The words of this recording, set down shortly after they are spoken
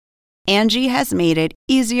Angie has made it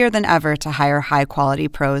easier than ever to hire high-quality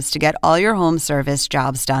pros to get all your home service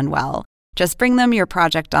jobs done well. Just bring them your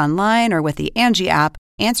project online or with the Angie app,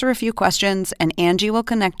 answer a few questions, and Angie will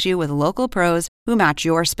connect you with local pros who match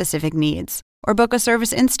your specific needs. Or book a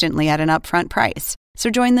service instantly at an upfront price. So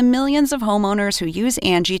join the millions of homeowners who use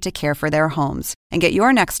Angie to care for their homes and get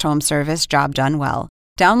your next home service job done well.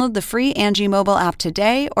 Download the free Angie mobile app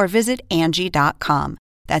today or visit Angie.com.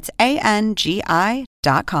 That's ANGI.com.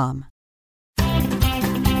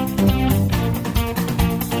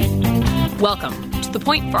 Welcome to The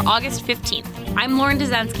Point for August 15th. I'm Lauren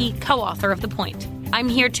Dezensky, co-author of The Point. I'm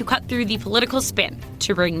here to cut through the political spin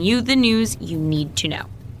to bring you the news you need to know.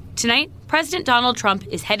 Tonight, President Donald Trump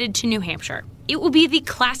is headed to New Hampshire. It will be the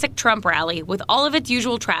classic Trump rally with all of its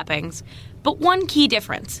usual trappings, but one key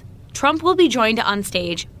difference. Trump will be joined on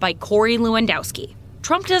stage by Corey Lewandowski.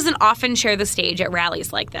 Trump doesn't often share the stage at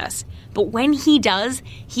rallies like this, but when he does,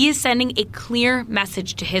 he is sending a clear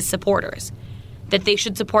message to his supporters that they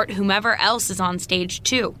should support whomever else is on stage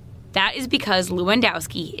too. That is because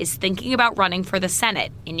Lewandowski is thinking about running for the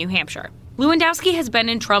Senate in New Hampshire. Lewandowski has been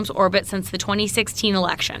in Trump's orbit since the 2016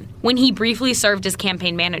 election, when he briefly served as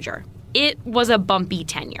campaign manager. It was a bumpy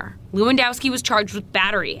tenure. Lewandowski was charged with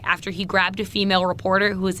battery after he grabbed a female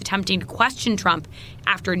reporter who was attempting to question Trump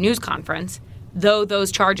after a news conference, though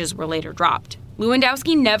those charges were later dropped.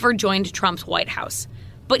 Lewandowski never joined Trump's White House,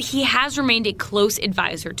 but he has remained a close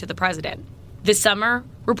advisor to the president. This summer,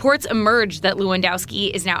 reports emerged that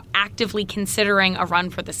Lewandowski is now actively considering a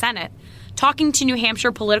run for the Senate, talking to New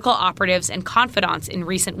Hampshire political operatives and confidants in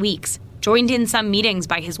recent weeks, joined in some meetings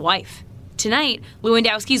by his wife. Tonight,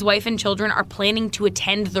 Lewandowski's wife and children are planning to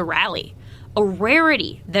attend the rally, a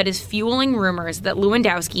rarity that is fueling rumors that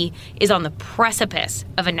Lewandowski is on the precipice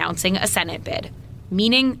of announcing a Senate bid,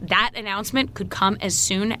 meaning that announcement could come as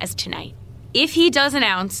soon as tonight. If he does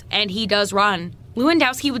announce, and he does run,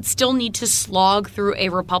 Lewandowski would still need to slog through a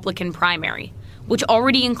Republican primary, which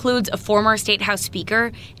already includes a former State House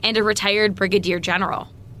Speaker and a retired Brigadier General.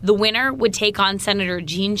 The winner would take on Senator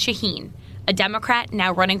Jeanne Shaheen, a Democrat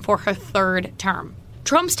now running for her third term.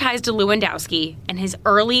 Trump's ties to Lewandowski and his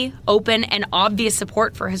early, open, and obvious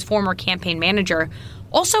support for his former campaign manager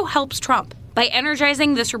also helps Trump. By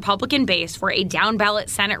energizing this Republican base for a down-ballot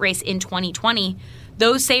Senate race in 2020,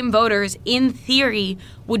 those same voters, in theory,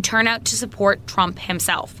 would turn out to support Trump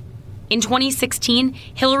himself. In 2016,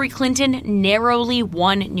 Hillary Clinton narrowly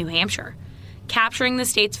won New Hampshire, capturing the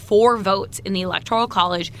state's 4 votes in the Electoral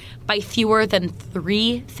College by fewer than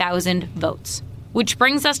 3,000 votes. Which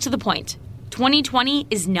brings us to the point. 2020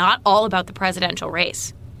 is not all about the presidential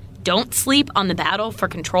race. Don't sleep on the battle for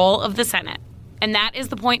control of the Senate. And that is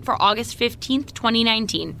The Point for August 15th,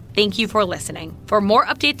 2019. Thank you for listening. For more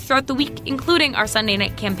updates throughout the week, including our Sunday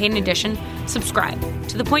night campaign edition, subscribe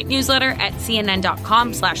to The Point newsletter at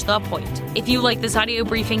cnn.com/thepoint. If you like this audio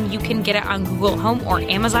briefing, you can get it on Google Home or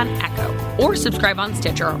Amazon Echo, or subscribe on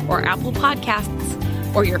Stitcher or Apple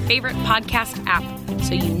Podcasts or your favorite podcast app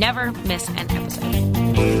so you never miss an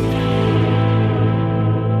episode.